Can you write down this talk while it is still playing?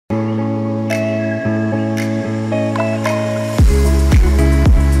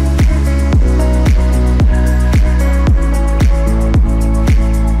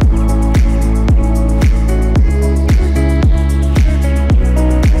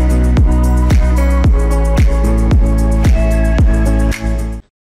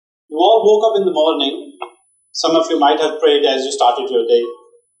in the morning, some of you might have prayed as you started your day.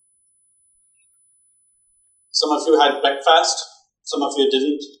 Some of you had breakfast, some of you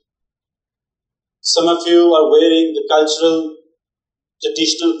didn't. Some of you are wearing the cultural,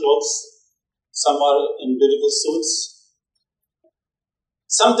 traditional clothes. Some are in beautiful suits.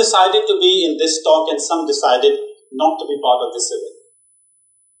 Some decided to be in this talk and some decided not to be part of this event.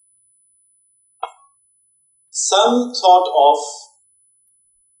 Some thought of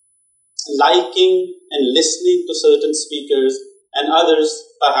liking and listening to certain speakers and others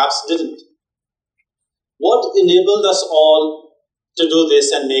perhaps didn't. What enabled us all to do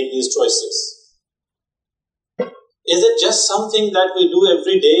this and make these choices? Is it just something that we do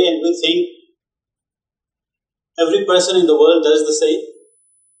every day and we think every person in the world does the same?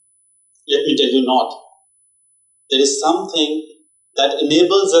 Let me tell you not. There is something that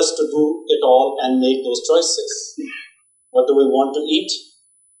enables us to do it all and make those choices. What do we want to eat?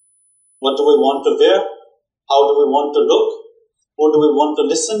 What do we want to wear? How do we want to look? Who do we want to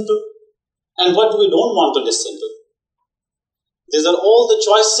listen to? And what do we don't want to listen to? These are all the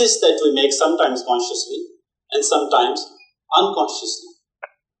choices that we make, sometimes consciously and sometimes unconsciously.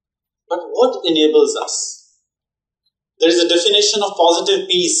 But what enables us? There is a definition of positive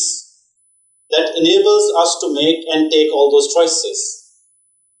peace that enables us to make and take all those choices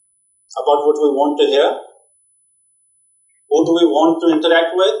about what we want to hear, who do we want to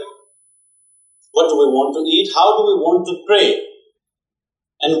interact with, what do we want to eat, how do we want to pray,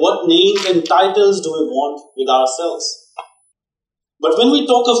 and what names and titles do we want with ourselves. But when we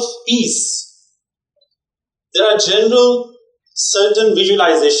talk of peace, there are general certain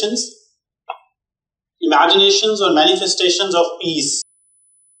visualizations, imaginations or manifestations of peace.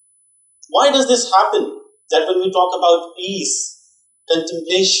 Why does this happen? That when we talk about peace,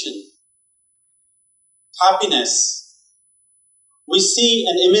 contemplation, happiness, we see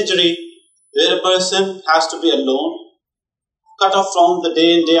an imagery where a person has to be alone, cut off from the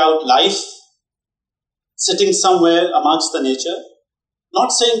day in, day out life, sitting somewhere amongst the nature.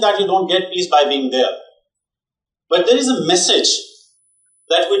 Not saying that you don't get peace by being there. But there is a message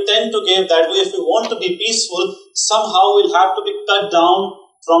that we tend to give that if we want to be peaceful, somehow we'll have to be cut down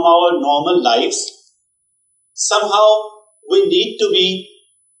from our normal lives. Somehow we need to be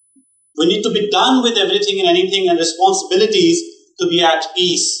done with everything and anything and responsibilities to be at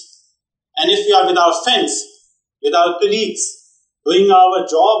peace. And if we are with our friends, with our colleagues, doing our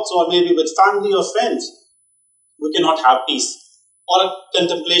jobs or maybe with family or friends, we cannot have peace or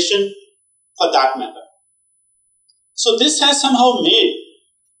contemplation for that matter. So this has somehow made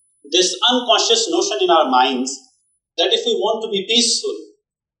this unconscious notion in our minds that if we want to be peaceful,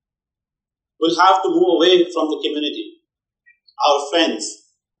 we'll have to move away from the community, our friends,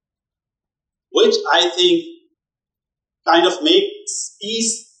 which I think kind of makes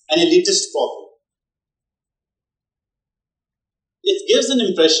peace an elitist problem. It gives an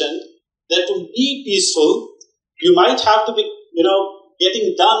impression that to be peaceful, you might have to be,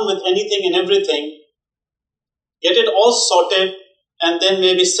 getting done with anything and everything, get it all sorted, and then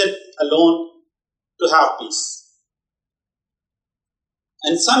maybe sit alone to have peace.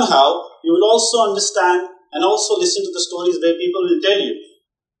 And somehow, you will also understand and also listen to the stories where people will tell you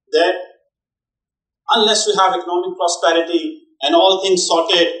that unless you have economic prosperity and all things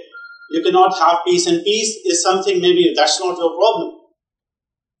sorted, you cannot have peace, and peace is something maybe that's not your problem.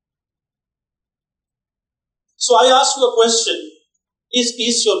 So I ask you a question, is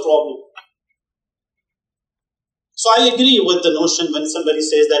peace your problem? So I agree with the notion when somebody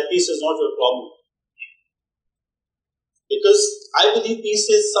says that peace is not your problem. Because I believe peace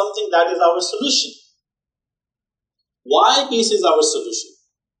is something that is our solution. Why peace is our solution?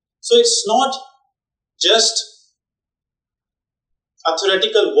 So it's not just a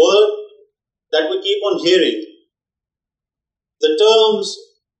theoretical word that we keep on hearing. The terms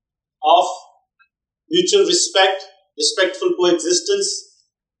of mutual respect, respectful coexistence,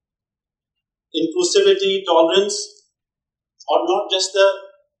 inclusivity, tolerance, are not just the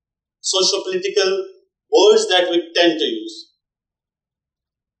socio-political words that we tend to use.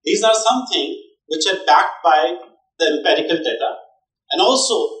 These are something which are backed by the empirical data and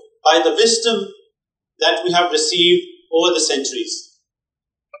also by the wisdom that we have received over the centuries.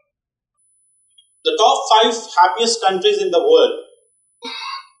 The top 5 happiest countries in the world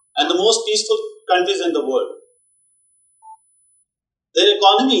and the most peaceful countries in the world, their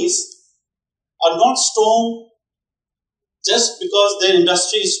economies are not strong just because their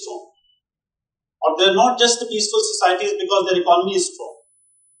industry is strong. Or they're not just the peaceful societies because their economy is strong.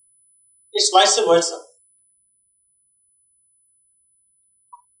 It's vice versa.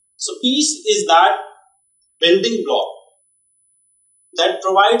 So peace is that building block that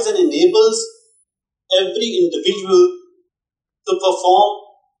provides and enables every individual to perform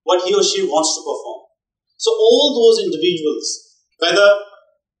what he or she wants to perform. So all those individuals, whether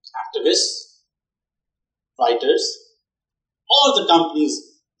activists, writers, or the companies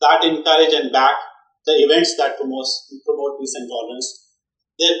that encourage and back the events that promote peace and tolerance,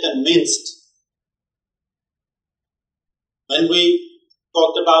 they're convinced. When we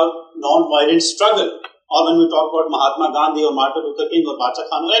talked about non-violent struggle, or when we talk about Mahatma Gandhi or Martin Luther King or Bacha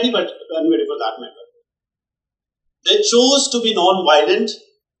Khan or anybody for that matter, they chose to be non-violent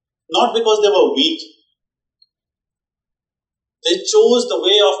not because they were weak. They chose the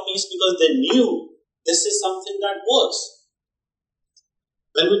way of peace because they knew this is something that works.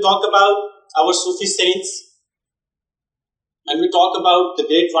 When we talk about our Sufi saints, when we talk about the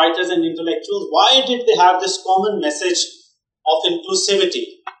great writers and intellectuals, why did they have this common message of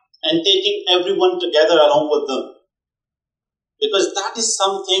inclusivity and taking everyone together along with them? Because that is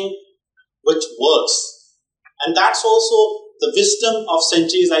something which works. And that's also the wisdom of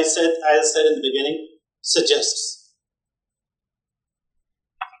centuries, as I said in the beginning, suggests.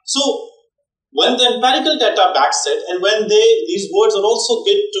 So, when the empirical data backs it, and when these words are also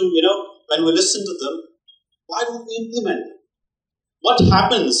good to, when we listen to them, why don't we implement them? What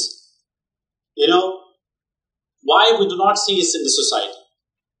happens, why we do not see this in the society?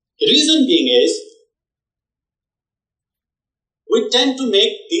 The reason being is, we tend to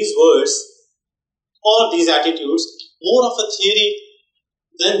make these words or these attitudes more of a theory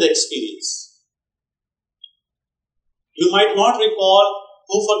than the experience. You might not recall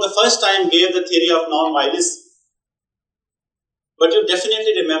who for the first time gave the theory of non-violence, but you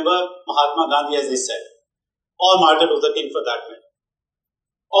definitely remember Mahatma Gandhi, as I said, or Martin Luther King for that matter,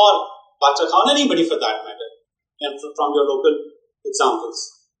 or Bacha Khan, anybody for that matter, and from your local examples.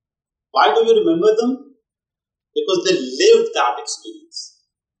 Why do you remember them? Because they lived that experience.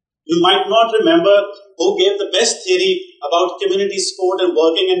 You might not remember who gave the best theory about community sport and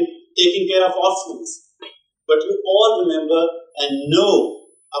working and taking care of orphans, but you all remember and know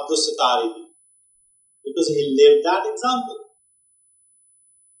Abdul Sattar because he lived that example.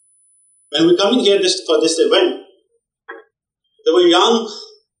 When we come in here for this event, there were young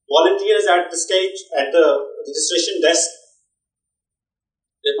volunteers at the stage, at the registration desk.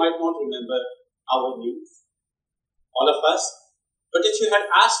 They might not remember our names, all of us, but if you had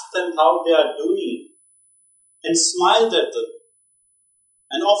asked them how they are doing and smiled at them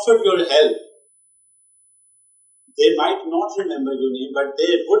and offered your help, they might not remember your name, but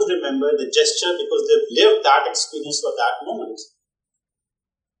they would remember the gesture because they've lived that experience for that moment.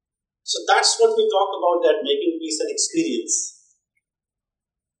 So that's what we talk about, that making peace an experience.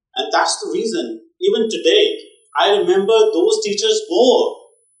 And that's the reason, even today, I remember those teachers more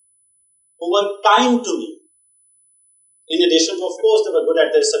who were kind to me. In addition to, of course, they were good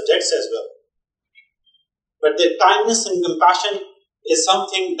at their subjects as well. But their kindness and compassion is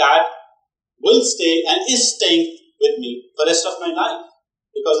something that will stay and is staying with me for the rest of my life,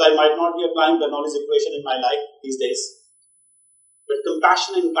 because I might not be applying the knowledge equation in my life these days. But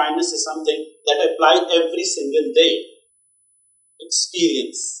compassion and kindness is something that I apply every single day.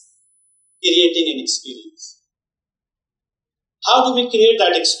 Experience. Creating an experience. How do we create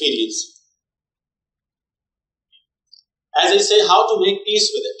that experience? As I say, how to make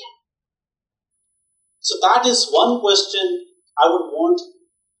peace with it. So that is one question I would want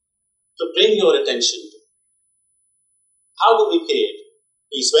to bring your attention to. How do we create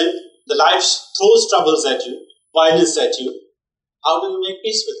peace when the life throws troubles at you, violence at you? How do you make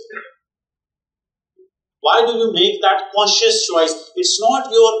peace with it? Why do you make that conscious choice? It's not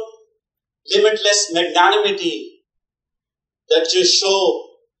your limitless magnanimity that you show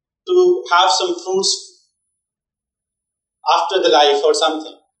to have some fruits after the life or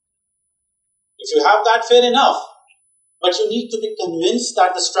something. If you have that, fair enough. But you need to be convinced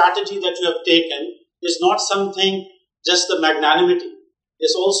that the strategy that you have taken is not something just the magnanimity.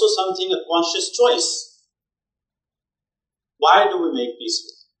 It's also something, a conscious choice. Why do we make peace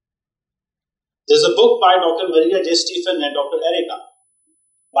with it? There's a book by Dr. Maria J. Stephen and Dr. Erica,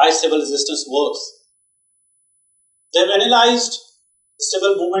 Why Civil Resistance Works. They've analyzed the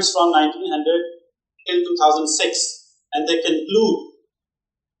civil movements from 1900 till 2006, and they conclude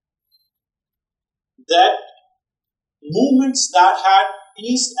that movements that had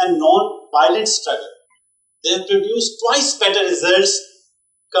peace and non-violent struggle, they have produced twice better results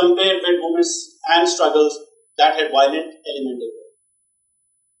compared with movements and struggles that had violent element in them.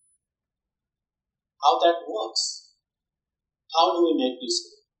 How that works? How do we make peace?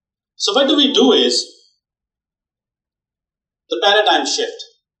 So what do we do is the paradigm shift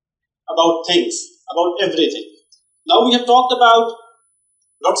about things, about everything. Now we have talked about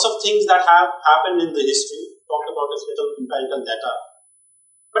Lots of things that have happened in the history. Talked about a little empirical data.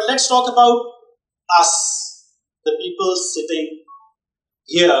 But let's talk about us, the people sitting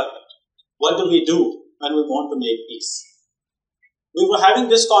here. What do we do when we want to make peace? We were having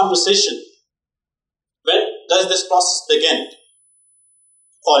this conversation. When does this process begin?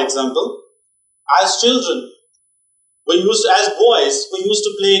 For example, as children, as boys, we used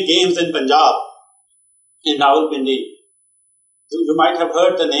to play games in Punjab, in Rawalpindi. You might have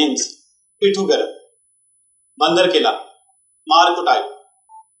heard the names: Pithu Garam, Bandar Kila, Maar Kutai.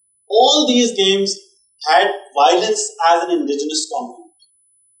 All these games had violence as an indigenous component.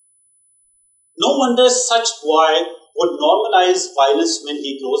 No wonder such boy would normalize violence when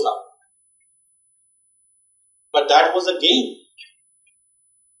he grows up. But that was a game.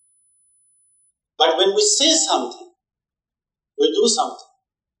 But when we say something, we do something.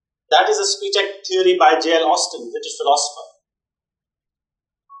 That is a speech act theory by J.L. Austin, British philosopher.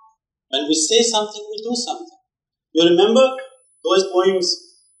 When we say something, we do something. You remember those poems?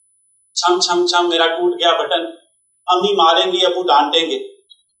 Cham cham cham, mera toot gaya button. Ammi marengi, abu daantenge.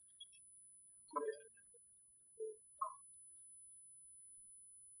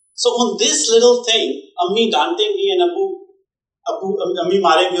 So on this little thing, Ammi daantengi and Ammi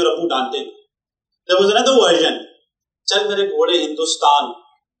marengi or abu daantengi. There was another version. चल मेरे घोड़े हिंदुस्तान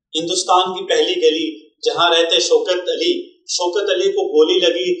की पहली गली जहां रहते शौकत अली को गोली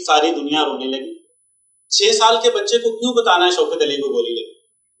लगी, सारी दुनिया रोने लगी। 6 साल के बच्चे को क्यों बताना है शौकत अली को गोली लगी?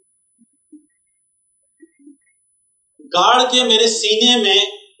 गाड़ के मेरे सीने में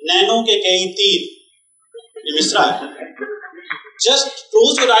नैनों के कई तीर, ये मिसरा है। Just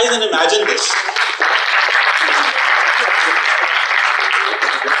close your eyes and imagine this.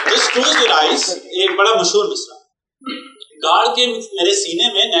 Just close your eyes. एक बड़ा मशहूर मिसरा। गाड़ के मेरे सीने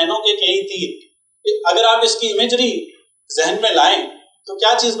में नैनों के कई तीर। अगर आप इसकी इमेजरी जहन में लाएं तो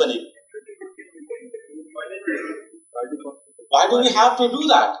क्या चीज बनेगी? Why do we have to do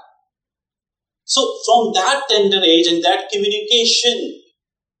that? So from that tender age and that communication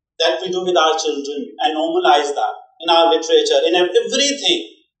that we do with our children and normalize that in our literature, in everything,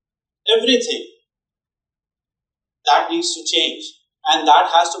 that needs to change, and that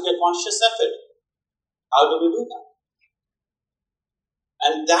has to be a conscious effort. How do we do that?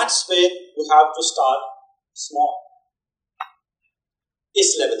 And that's where we have to start small.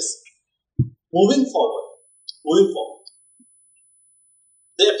 These levels. Moving forward.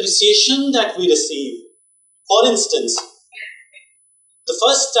 The appreciation that we receive. For instance, the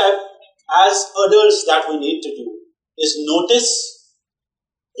first step as adults that we need to do is notice,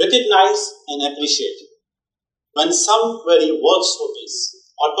 recognize, and appreciate when somebody works for peace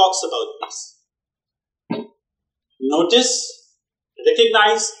or talks about peace. Notice,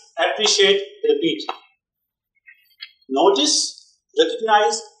 recognize, appreciate, repeat. Notice,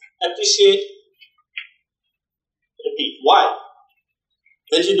 recognize, appreciate, repeat. Why?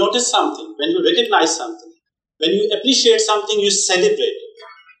 When you notice something, when you recognize something, when you appreciate something, you celebrate it.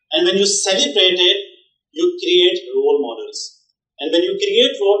 And when you celebrate it, you create role models. And when you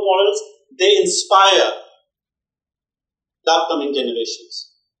create role models, they inspire the upcoming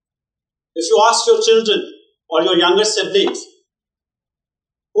generations. If you ask your children or your younger siblings,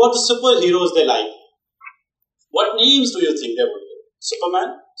 who are the superheroes they like? What names do you think they would give?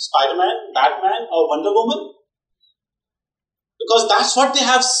 Superman, Spider-Man, Batman, or Wonder Woman? Because that's what they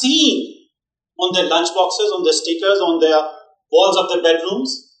have seen on their lunchboxes, on their stickers, on their walls of their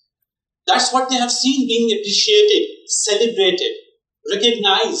bedrooms. That's what they have seen being appreciated, celebrated,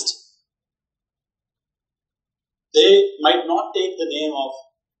 recognized. They might not take the name of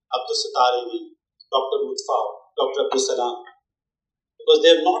Abdul Sattar Ali, Dr. Mutfah, Dr. Abdul Salam, because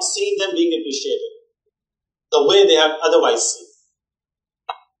they have not seen them being appreciated the way they have otherwise seen.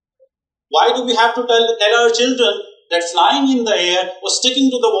 Why do we have to tell our children that flying in the air or sticking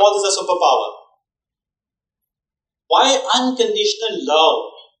to the walls is a superpower? Why unconditional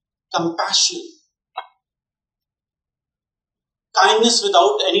love, compassion, kindness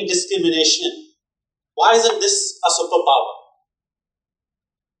without any discrimination? Why isn't this a superpower?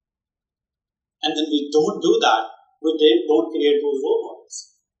 And when we don't do that, we don't create those role models.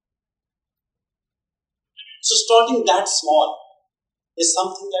 So starting that small is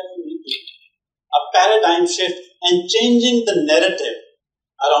something that we need to do. A paradigm shift and changing the narrative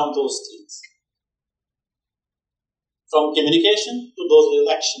around those things. From communication to those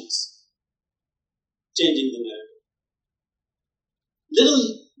little actions. Changing the narrative. Little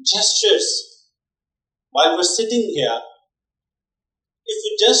gestures while we're sitting here. If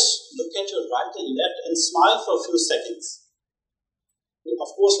you just look at your right and left and smile for a few seconds, of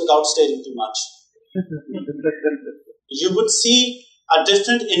course without staring too much, you would see a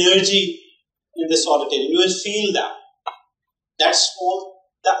different energy in this auditorium. You will feel that. That small,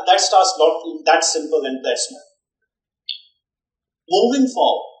 that starts not that simple and that small. Moving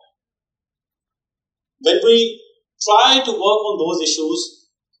forward, when we try to work on those issues,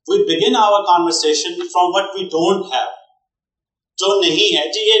 we begin our conversation from what we don't have. जो नहीं है,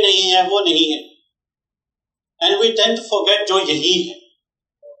 जी ये नहीं है, वो नहीं है. And we tend to forget जो यही है.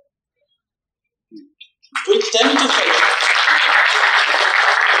 We tend to forget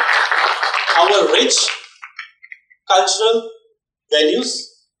our rich cultural values,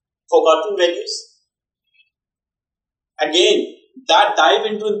 forgotten values. Again, that dive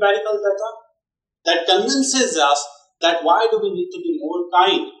into empirical data that convinces us that why do we need to be more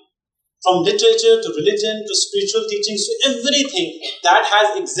kind? From literature to religion to spiritual teachings to everything that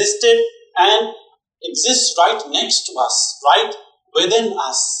has existed and exists right next to us, right within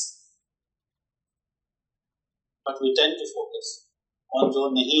us. But we tend to focus on जो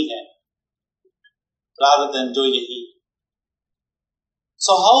नहीं है rather than जो यही.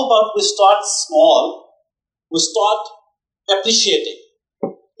 So how about we start small, we start appreciating,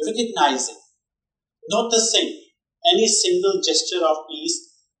 recognizing, noticing any single gesture of peace,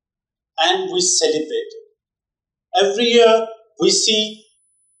 and we celebrate it. Every year we see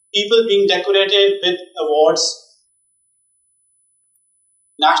people being decorated with awards,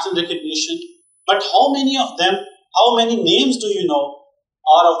 national recognition, but how many of them, how many names do you know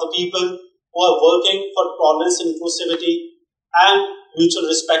are of the people who are working for tolerance, inclusivity and mutual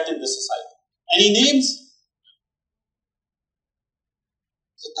respect in this society? Any names?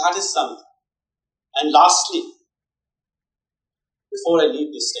 So that is something. And lastly, before I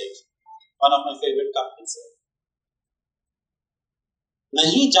leave this stage, one of my favorite couplets here.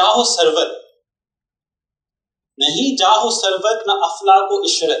 नहीं जाहो सरवत, नहीं जाहो सरवत न अफलाक व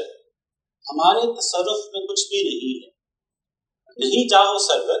इशरत, हमारे तसर्रुफ में कुछ भी नहीं है. नहीं जाहो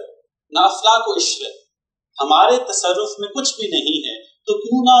सरवत न अफलाक व इशरत, हमारे तसर्रुफ में कुछ भी नहीं है, तो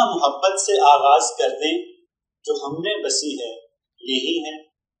क्यों ना मोहब्बत से आगाज कर दें, जो हमने बसी है यही है,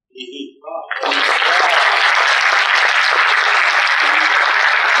 यही.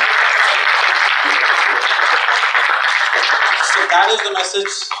 So that is the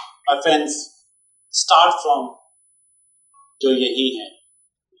message, my friends. Start from जो यही है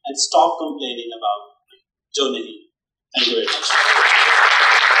and stop complaining about जो नहीं. Thank you very much.